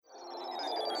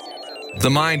The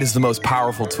mind is the most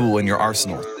powerful tool in your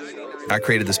arsenal. I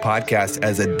created this podcast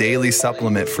as a daily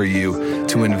supplement for you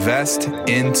to invest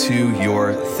into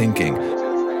your thinking.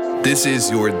 This is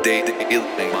your Daily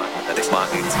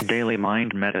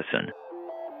Mind Medicine.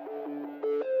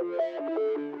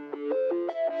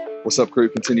 What's up, crew?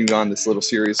 Continuing on this little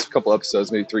series, a couple episodes,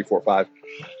 maybe 3, 4, 5,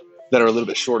 that are a little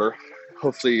bit shorter.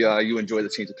 Hopefully you enjoy the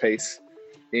change of pace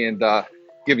and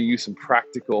giving you some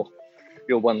practical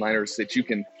one-liners that you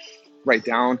can write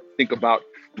down, think about,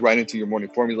 write into your morning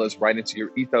formulas, write into your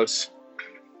ethos.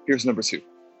 Here's number 2.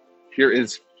 Here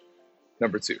is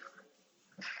number 2.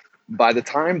 By the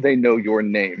time they know your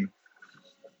name,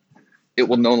 it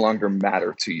will no longer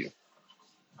matter to you.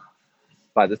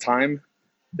 By the time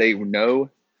they know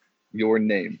your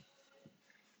name,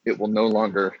 it will no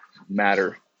longer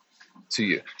matter to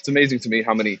you. It's amazing to me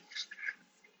how many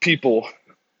people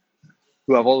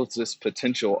who have all of this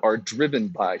potential are driven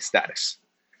by status.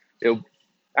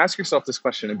 Ask yourself this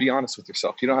question and be honest with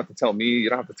yourself. You don't have to tell me, you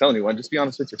don't have to tell anyone, just be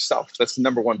honest with yourself. That's the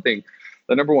number one thing.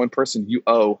 The number one person you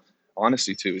owe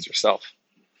honesty to is yourself.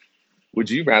 Would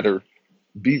you rather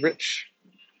be rich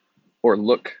or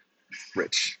look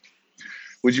rich?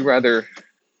 Would you rather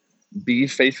be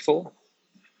faithful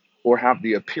or have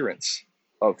the appearance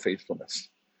of faithfulness?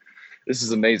 This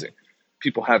is amazing.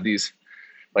 People have these,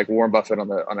 like Warren Buffett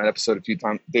on an episode a few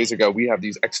days ago, we have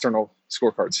these external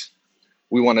scorecards.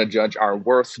 We want to judge our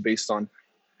worth based on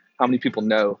how many people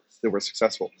know that we're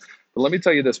successful. But let me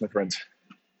tell you this, my friends.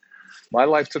 My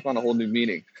life took on a whole new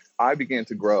meaning. I began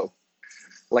to grow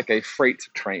like a freight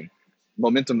train,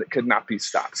 momentum that could not be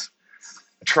stopped.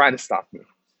 Try to stop me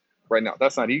right now.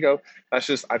 That's not ego. That's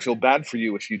just, I feel bad for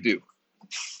you if you do.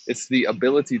 It's the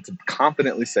ability to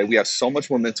confidently say we have so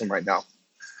much momentum right now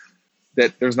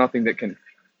that there's nothing that can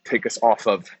take us off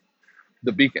of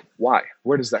the beacon. Why?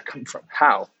 Where does that come from?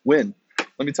 How? When?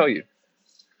 Let me tell you,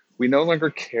 we no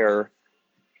longer care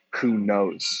who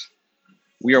knows.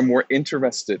 We are more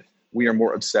interested, we are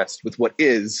more obsessed with what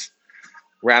is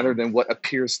rather than what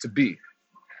appears to be.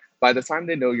 By the time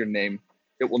they know your name,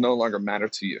 it will no longer matter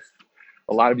to you.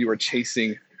 A lot of you are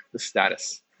chasing the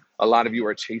status. A lot of you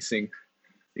are chasing,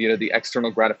 the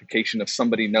external gratification of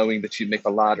somebody knowing that you make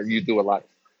a lot or you do a lot.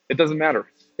 It doesn't matter.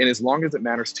 And as long as it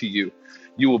matters to you,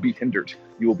 you will be hindered.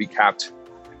 You will be capped.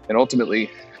 And ultimately,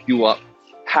 you will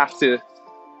have to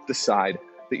decide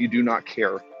that you do not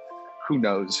care who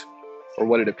knows or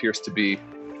what it appears to be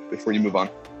before you move on.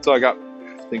 That's all I got.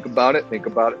 Think about it, think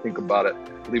about it, think about it.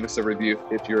 Leave us a review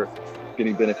if you're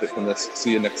getting benefit from this.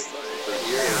 See you next time.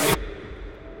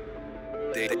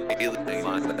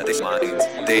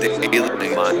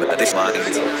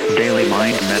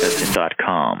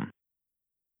 DailyMindMedicine.com